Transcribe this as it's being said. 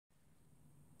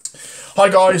Hi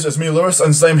guys, it's me Lewis,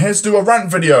 and today I'm here to do a rant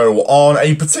video on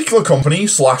a particular company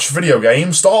slash video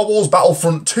game, Star Wars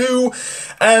Battlefront 2,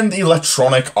 and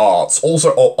Electronic Arts.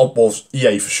 Also, well,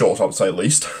 EA for short, I would say at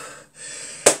least.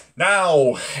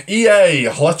 Now, EA,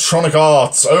 Electronic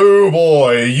Arts, oh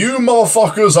boy, you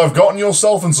motherfuckers have gotten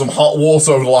yourself in some hot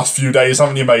water over the last few days,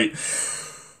 haven't you, mate?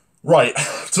 Right,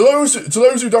 to those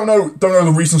who don't know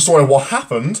the recent story of what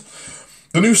happened,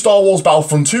 the new Star Wars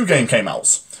Battlefront 2 game came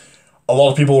out. A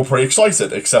lot of people were pretty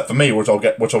excited, except for me, which I'll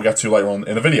get to later on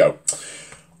in the video.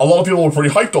 A lot of people were pretty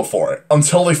hyped up for it,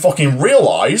 until they fucking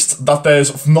realised that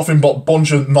there's nothing but a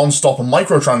bunch of non-stop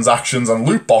microtransactions and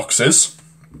loot boxes,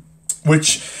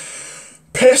 which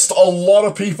pissed a lot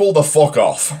of people the fuck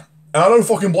off. And I don't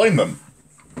fucking blame them.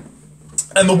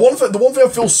 And the one thing I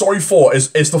feel sorry for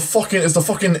is the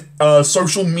fucking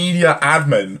social media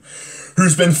admin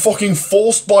who's been fucking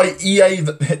forced by EA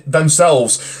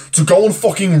themselves to go on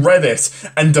fucking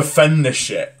Reddit and defend this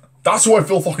shit. That's who I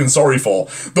feel fucking sorry for.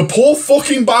 The poor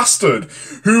fucking bastard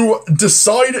who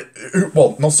decided,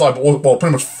 well, not decided, but well,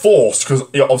 pretty much forced, because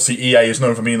obviously EA is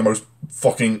known for being the most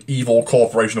fucking evil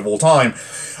corporation of all time,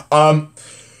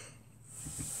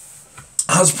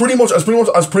 has pretty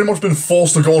much been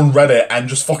forced to go on Reddit and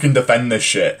just fucking defend this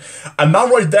shit. And that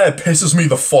right there pisses me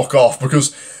the fuck off,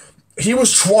 because he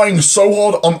was trying so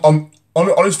hard on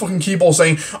his fucking keyboard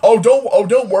saying, oh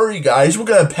don't worry guys, we're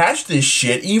gonna patch this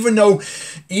shit, even though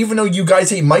you guys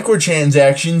hate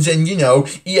microtransactions and, you know,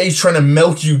 EA's trying to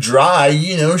milk you dry,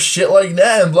 you know, shit like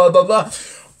that and blah blah blah.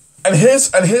 And his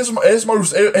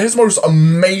most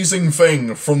amazing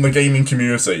thing from the gaming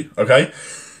community, okay?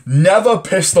 Never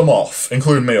piss them off,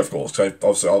 including me, of course,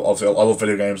 because obviously I love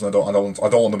video games and I don't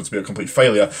want them to be a complete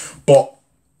failure, but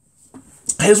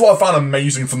here's what I found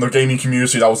amazing from the gaming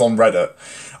community that was on Reddit.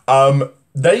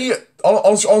 They,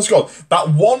 honest God,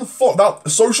 that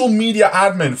social media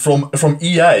admin from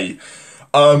EA,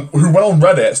 who went on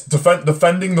Reddit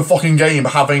defending the fucking game,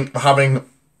 having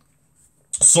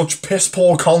such piss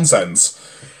poor content,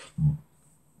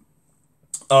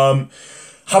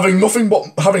 having nothing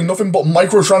but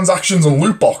microtransactions and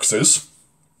loot boxes.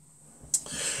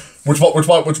 Which by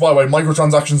the way,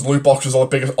 microtransactions and loot boxes are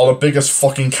the biggest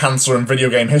fucking cancer in video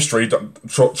game history.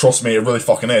 Trust me, it really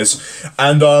fucking is.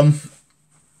 And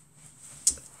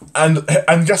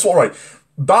guess what? Right,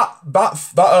 that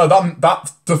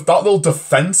little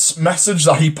defense message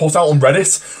that he put out on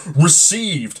Reddit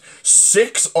received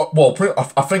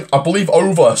I believe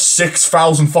over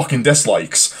 6,000 fucking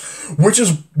dislikes, which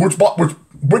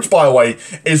by the way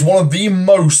is one of the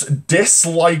most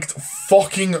disliked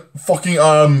fucking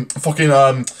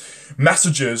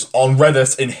messages on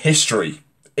Reddit in history.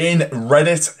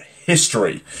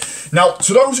 Now,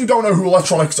 to those who don't know who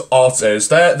Electronic Arts is,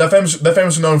 they're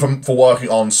famously known for working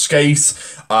on Skate,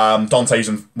 Dante's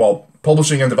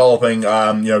publishing and developing,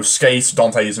 Skate,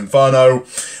 Dante's Inferno,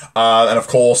 and of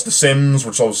course The Sims,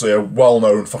 which is obviously a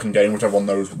well-known fucking game, which everyone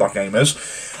knows what that game is.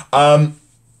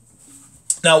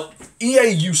 Now, EA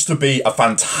used to be a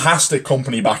fantastic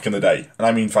company back in the day, and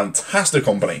I mean fantastic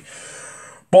company,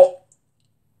 but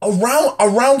around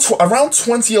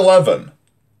 2011,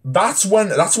 that's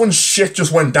when shit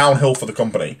just went downhill for the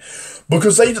company,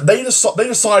 because they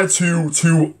decided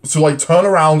to like turn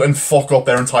around and fuck up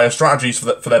their entire strategies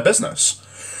for their business.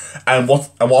 And what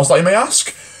was that, you may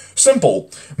ask? Simple.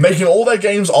 Making all their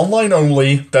games online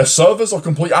only. Their servers are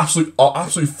absolute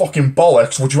fucking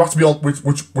bollocks, which you have to be on,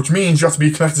 which means you have to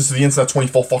be connected to the internet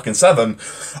 24/7.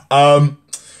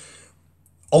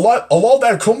 A lot of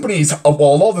their companies, a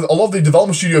lot of the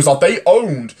development studios that they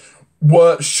owned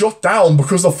were shut down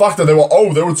because of the fact that they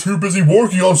were too busy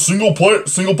working on single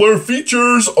player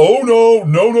features. Oh no.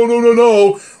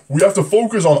 We have to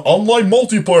focus on online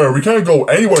multiplayer. We can't go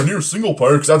anywhere near single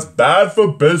player because that's bad for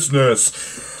business.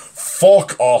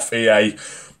 Fuck off, EA.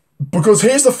 Because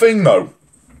here's the thing, though.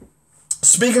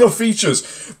 Speaking of features,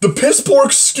 the piss poor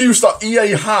excuse that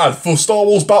EA had for Star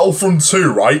Wars Battlefront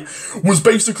 2, right, was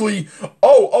basically,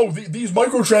 these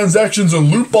microtransactions and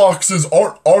loot boxes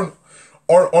aren't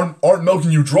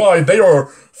milking you dry. They are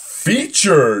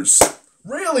features.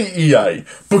 Really, EA?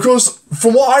 Because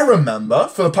from what I remember,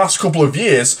 for the past couple of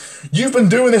years, you've been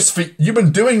doing this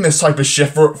type of shit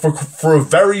for a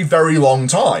very, very long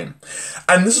time.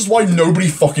 And this is why nobody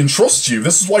fucking trusts you.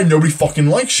 This is why nobody fucking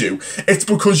likes you. It's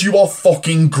because you are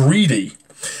fucking greedy.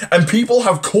 And people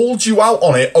have called you out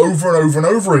on it over and over and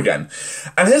over again.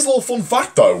 And here's a little fun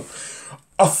fact, though.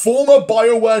 a former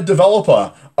BioWare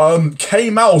developer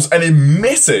came out and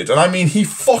admitted, and I mean he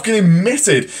fucking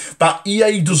admitted, that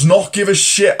EA does not give a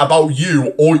shit about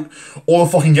you or the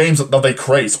fucking games that they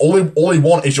create. All they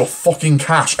want is your fucking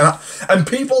cash. And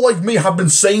people like me have been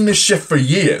saying this shit for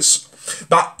years,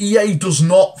 that EA does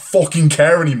not fucking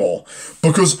care anymore,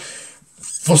 because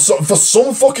for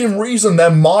some fucking reason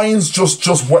their minds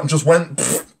just went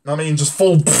pfft, I mean just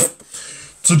full pfft,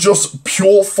 to just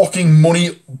pure fucking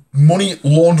money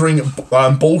laundering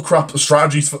bullcrap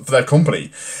strategies for their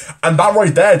company. And that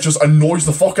right there just annoys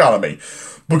the fuck out of me,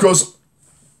 because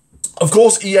of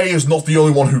course EA is not the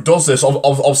only one who does this.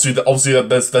 Obviously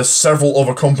there's several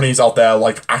other companies out there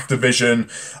like Activision,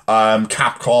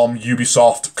 Capcom,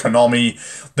 Ubisoft, Konami.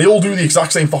 They all do the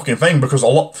exact same fucking thing, because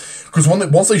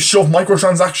once they shove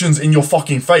microtransactions in your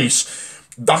fucking face,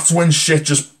 that's when shit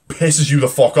just pisses you the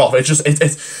fuck off.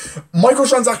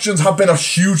 Microtransactions have been a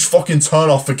huge fucking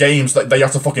turn-off for games that they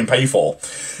have to fucking pay for.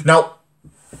 Now,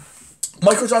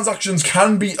 microtransactions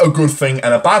can be a good thing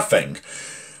and a bad thing,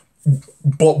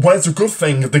 but when it's a good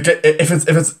thing, if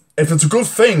it's a good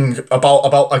thing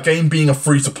about a game being a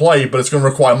free-to-play, but it's going to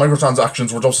require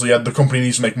microtransactions, which obviously the company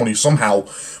needs to make money somehow,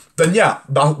 then yeah,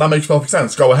 that makes perfect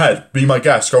sense. Go ahead, be my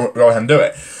guest, go ahead and do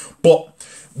it. But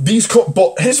here's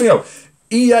the thing though,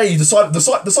 EA decided to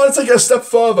take it a step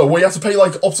further, where you have to pay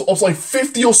like up to like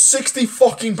 50 or 60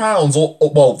 fucking pounds,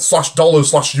 or slash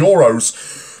dollars slash euros,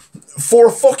 for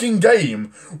a fucking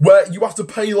game where you have to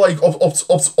pay like up to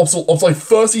like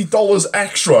 $30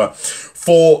 extra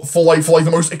for the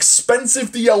most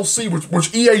expensive DLC,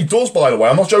 which EA does, by the way.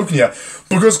 I'm not joking here,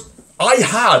 because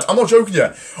I'm not joking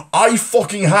here, I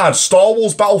fucking had Star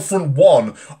Wars Battlefront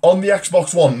 1 on the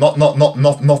Xbox One, not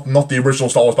the original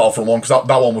Star Wars Battlefront 1, because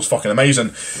that one was fucking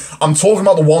amazing. I'm talking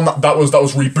about the one that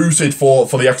was rebooted for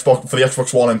the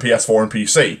Xbox One and PS4 and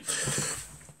PC.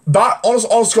 That,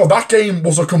 honestly, that game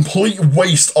was a complete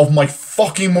waste of my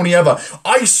fucking money ever.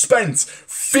 I spent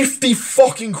 50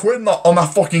 fucking quid on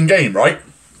that fucking game, right?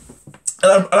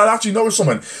 And I actually noticed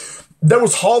something. There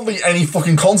was hardly any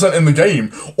fucking content in the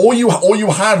game. All you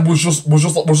had was just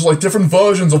like different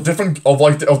versions of different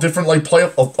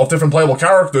playable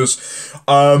characters.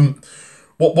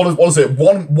 What is it?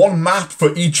 One map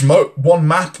for each mode.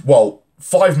 Well,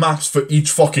 5 maps for each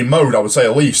fucking mode, I would say,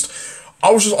 at least. I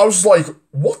was just like,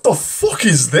 what the fuck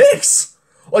is this?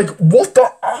 Like, what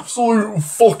the absolute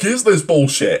fuck is this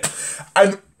bullshit?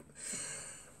 And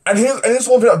here's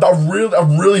one thing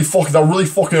that really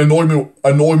fucking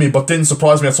annoyed me, but didn't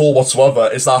surprise me at all whatsoever,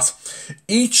 is that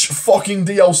each fucking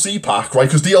DLC pack, right?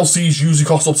 Because DLCs usually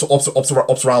cost up to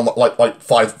around like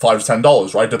 $5 to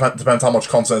 $10, right? Depends how much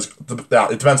content it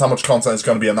depends how much content is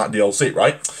going to be in that DLC,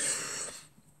 right?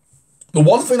 The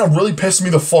one thing that really pissed me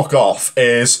the fuck off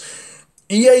is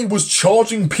EA was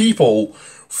charging people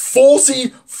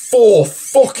 £44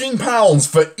 fucking pounds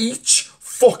for each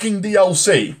fucking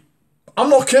DLC. I'm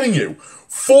not kidding you.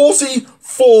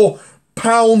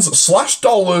 £44 slash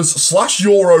dollars slash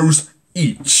euros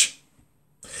each.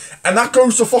 And that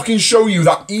goes to fucking show you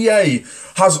that EA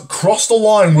has crossed the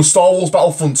line with Star Wars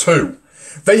Battlefront 2.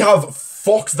 They have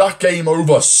fucked that game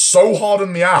over so hard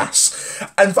in the ass.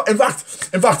 And in fact,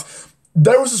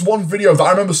 there was this one video that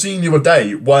I remember seeing the other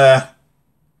day where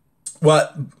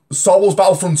Star Wars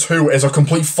Battlefront 2 is a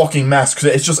complete fucking mess,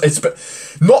 because it's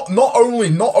not only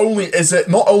is it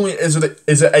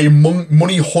a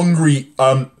money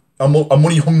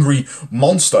hungry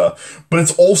monster, but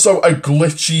it's also a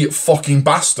glitchy fucking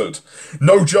bastard.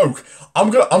 No joke.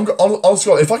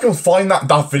 Honestly, if I can find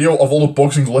that video of all the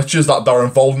bugs and glitches that are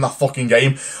involved in that fucking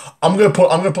game, I'm gonna put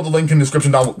the link in the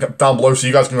description down below so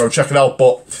you guys can go check it out.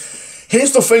 But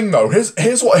here's the thing though,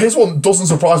 here's what doesn't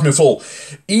surprise me at all.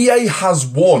 EA has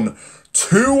won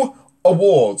 2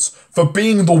 awards for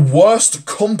being the worst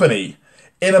company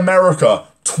in America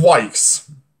twice.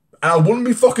 And I wouldn't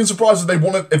be fucking surprised if they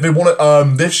won it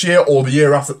this year or the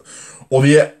year after, or the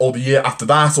year after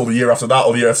that, or the year after that,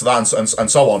 or the year after that,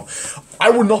 and so on. I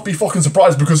would not be fucking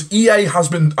surprised, because EA has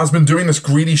been doing this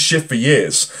greedy shit for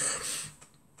years.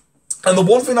 And the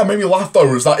one thing that made me laugh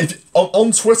though is that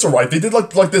on Twitter, right, they did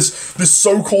like this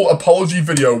so-called apology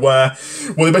video where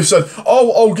they basically said,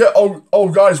 oh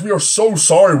guys, we are so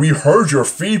sorry, we heard your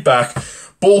feedback.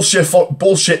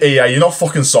 Bullshit EA, you're not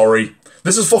fucking sorry.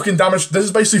 This is fucking damage. This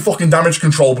is basically fucking damage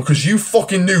control, because you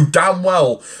fucking knew damn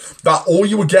well that all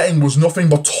you were getting was nothing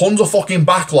but tons of fucking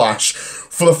backlash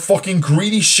for the fucking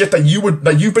greedy shit that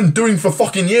you've been doing for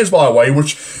fucking years, by the way,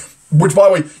 which by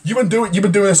the way, you've been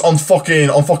doing this on fucking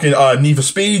Need for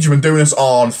Speed. You've been doing this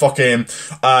on fucking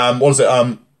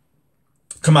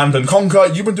Command and Conquer.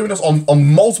 You've been doing this on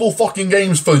multiple fucking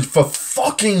games for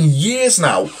fucking years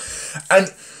now.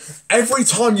 And every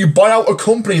time you buy out a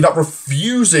company that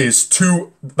refuses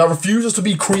to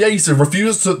be creative,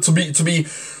 refuses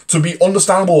to be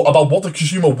understandable about what the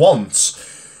consumer wants,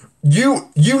 you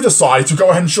decide to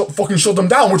go ahead and shut them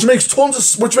down, which makes tons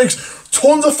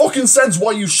of fucking sense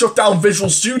why you shut down Visual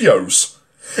Studios.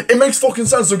 It makes fucking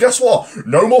sense. So guess what?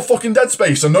 No more fucking Dead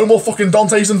Space and no more fucking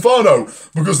Dante's Inferno,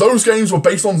 because those games were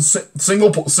based on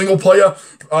single player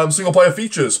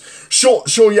features.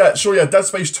 Sure, yeah. Dead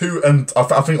Space 2 and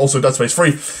I think also Dead Space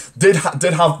 3 did have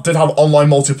online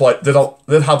multiplayer did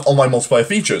have online multiplayer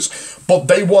features, but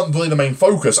they weren't really the main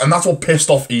focus, and that's what pissed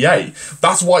off EA.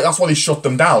 That's why they shut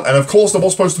them down. And of course, there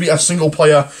was supposed to be a single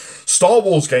player Star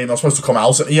Wars game that was supposed to come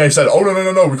out, and EA said, "Oh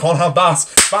no, we can't have that."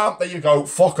 Bam, there you go.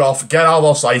 Fuck off. Get out of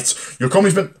our site. Your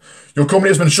company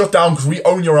has been shut down because we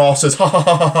own your asses. Ha ha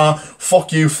ha ha ha.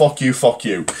 Fuck you.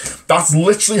 That's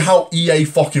literally how EA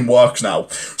fucking works now.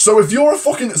 So if you're a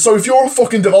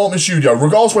fucking development studio,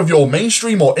 regardless whether you're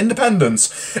mainstream or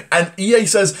independent, and EA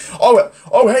says,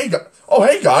 hey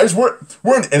guys, we're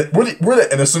the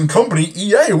innocent company,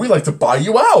 EA, we like to buy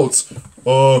you out.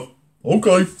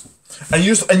 Okay. And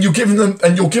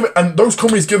those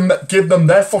companies give them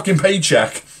their fucking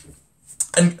paycheck,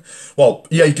 and well,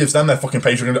 EA gives them their fucking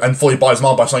paycheck and fully buys them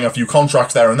out by signing a few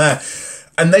contracts there and there,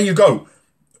 and there you go.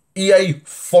 EA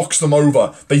fucks them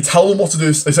over. They tell them what to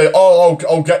do. They say,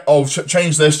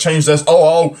 change this. It's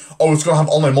gonna have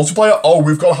online multiplayer.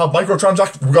 We've got to have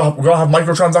microtransactions. We're gonna have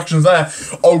microtransactions there.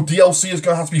 DLC is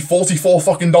gonna have to be $44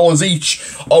 fucking each.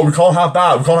 We can't have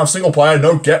that. We can't have single player.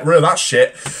 No, get rid of that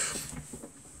shit.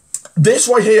 This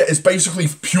right here is basically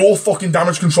pure fucking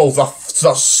damage control. That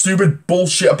stupid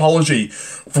bullshit apology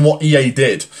from what EA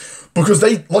did, because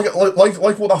they like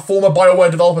what that former BioWare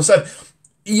developer said.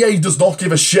 EA does not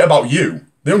give a shit about you.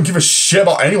 They don't give a shit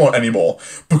about anyone anymore,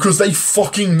 because they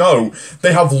fucking know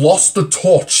they have lost the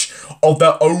touch of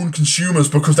their own consumers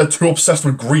because they're too obsessed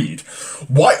with greed.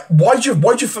 Why do you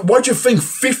think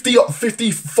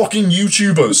 50 fucking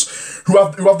YouTubers who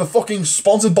have the fucking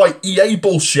sponsored by EA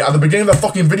bullshit at the beginning of their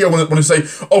fucking video when they say,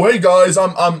 "Oh hey guys,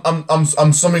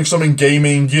 I'm something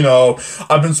gaming, you know,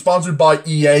 I've been sponsored by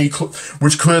EA,"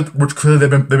 which clearly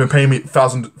they've been paying me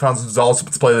thousands of dollars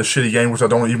to play this shitty game, which I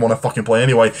don't even want to fucking play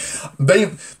anyway.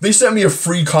 They sent me a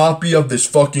free copy of this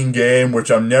fucking game, which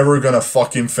I'm never gonna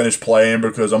fucking finish playing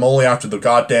because I'm only after the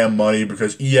goddamn money,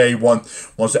 because EA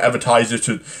wants to advertise it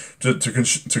to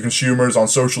consumers on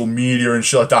social media and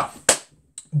shit like that.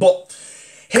 But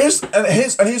here's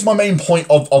my main point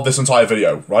of this entire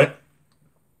video, right?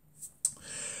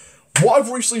 What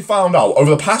I've recently found out over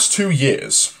the past 2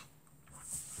 years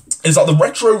is that the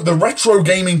retro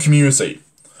gaming community,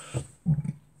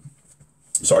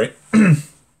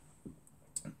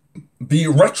 the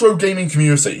retro gaming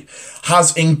community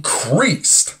has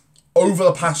increased over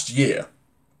the past year.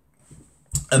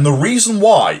 And the reason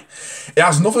why, it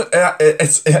has nothing.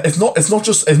 It's not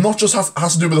just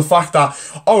has to do with the fact that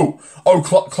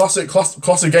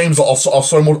classic games are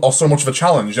so much of a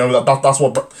challenge. You know, that's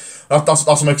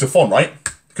what makes it fun, right?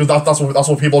 Because that's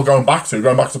what people are going back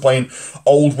to playing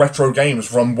old retro games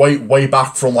from way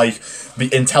back from like the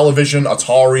Intellivision,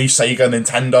 Atari, Sega,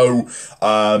 Nintendo,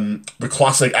 the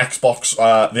classic Xbox,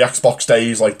 the Xbox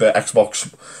days, like the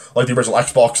Xbox, like the original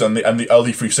Xbox and the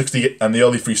early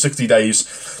 360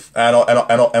 days, and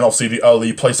obviously the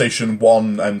early PlayStation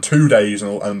 1 and 2 days,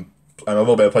 and a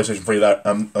little bit of PlayStation 3 there,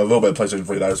 and a little bit of PlayStation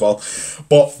 3 there as well,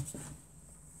 but.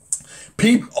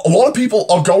 A lot of people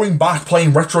are going back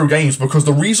playing retro games because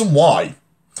the reason why,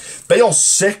 they are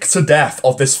sick to death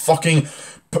of this fucking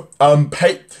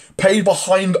pay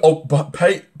behind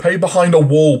a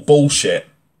wall bullshit.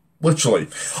 Literally.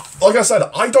 Like I said,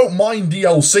 I don't mind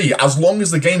DLC as long as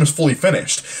the game is fully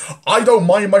finished. I don't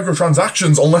mind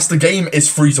microtransactions unless the game is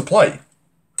free to play.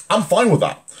 I'm fine with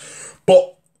that.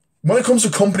 But when it comes to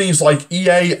companies like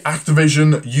EA,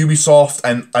 Activision, Ubisoft,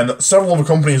 and several other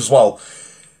companies as well,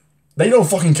 they don't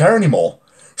fucking care anymore.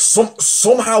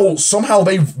 Somehow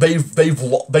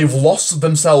they've lost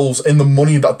themselves in the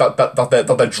money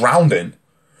that they're drowned in.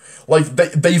 Like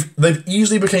they've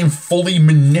easily became fully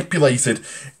manipulated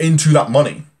into that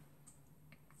money.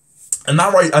 And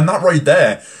that right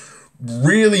there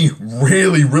really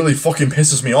fucking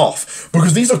pisses me off,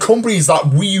 because these are companies that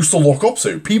we used to look up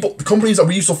to, companies that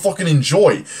we used to fucking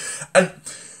enjoy, and.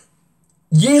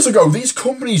 Years ago, these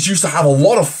companies used to have a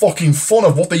lot of fucking fun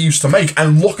of what they used to make,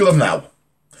 and look at them now.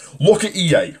 Look at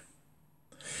EA.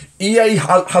 EA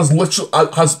has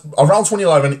around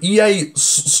 2011, EA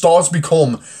started to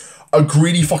become a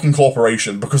greedy fucking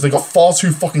corporation because they got far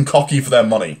too fucking cocky for their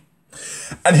money.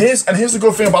 here's the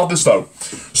good thing about this though.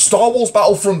 Star Wars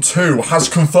Battlefront 2 has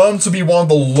confirmed to be one of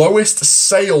the lowest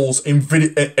sales in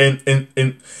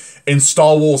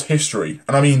Star Wars history.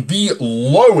 And I mean the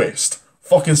lowest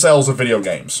fucking sales of video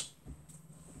games.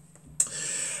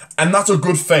 And that's a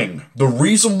good thing. The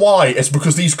reason why is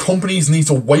because these companies need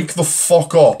to wake the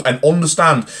fuck up and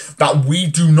understand that we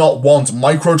do not want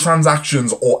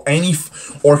microtransactions or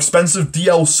or expensive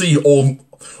DLC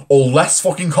or less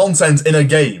fucking content in a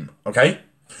game, okay?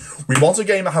 We want a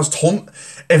game that has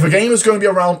if a game is going to be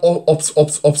around up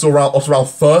to around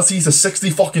 30 to 60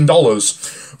 fucking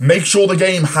dollars, make sure the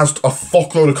game has a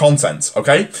fuckload of content,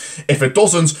 okay? If it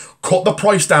doesn't, cut the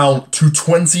price down to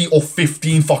 20 or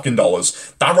 15 fucking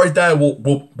dollars. That right there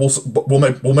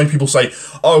will make people say,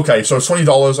 oh, okay, so it's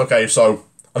 $20, okay, so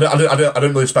I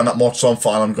didn't really spend that much, so I'm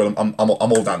fine. I'm good. I'm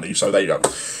all dandy. So there you go.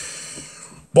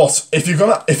 But if you're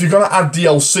gonna add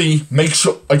DLC, make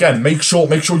sure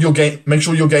your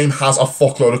game has a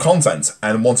fuckload of content,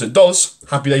 and once it does,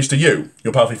 happy days to you.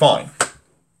 You're perfectly fine.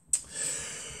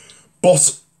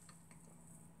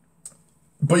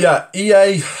 But yeah,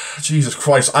 EA, Jesus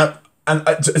Christ,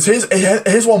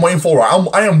 here's what I'm waiting for.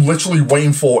 I am literally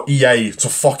waiting for EA to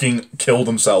fucking kill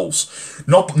themselves.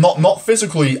 Not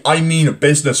physically, I mean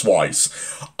business wise.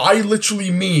 I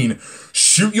literally mean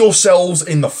shoot yourselves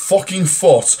in the fucking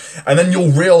foot, and then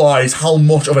you'll realize how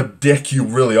much of a dick you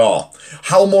really are.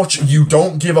 How much you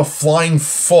don't give a flying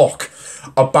fuck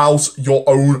about your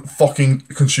own fucking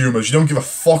consumers. You don't give a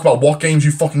fuck about what games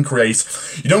you fucking create.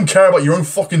 You don't care about your own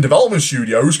fucking development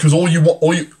studios because all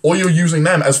you're using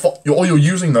them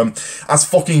as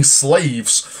fucking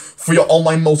slaves for your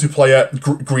online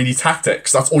multiplayer greedy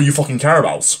tactics. That's all you fucking care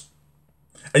about.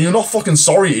 And you're not fucking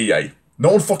sorry, EA. No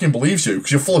one fucking believes you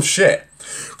because you're full of shit.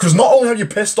 Because not only have you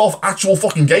pissed off actual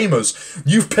fucking gamers,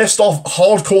 you've pissed off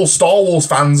hardcore Star Wars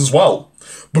fans as well.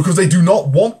 Because they do not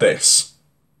want this.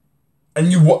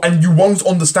 And you won't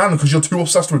understand because you're too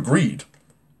obsessed with greed.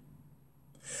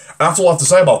 And that's all I have to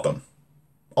say about them.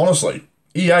 Honestly.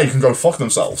 EA can go fuck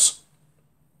themselves.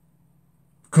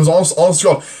 Because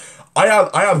honestly God, I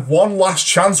had one last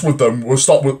chance with them with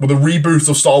a reboot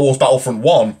of Star Wars Battlefront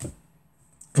 1.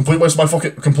 Complete waste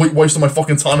of my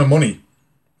fucking time and money.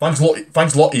 Thanks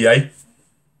a lot, EA.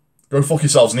 Go fuck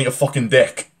yourselves and eat a fucking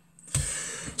dick.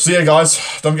 So yeah, guys,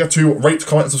 don't forget to rate,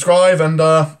 comment, and subscribe, and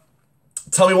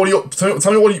tell me what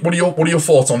are your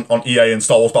thoughts on EA and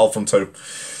Star Wars Battlefront 2.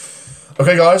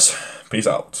 Okay, guys, peace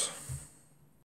out.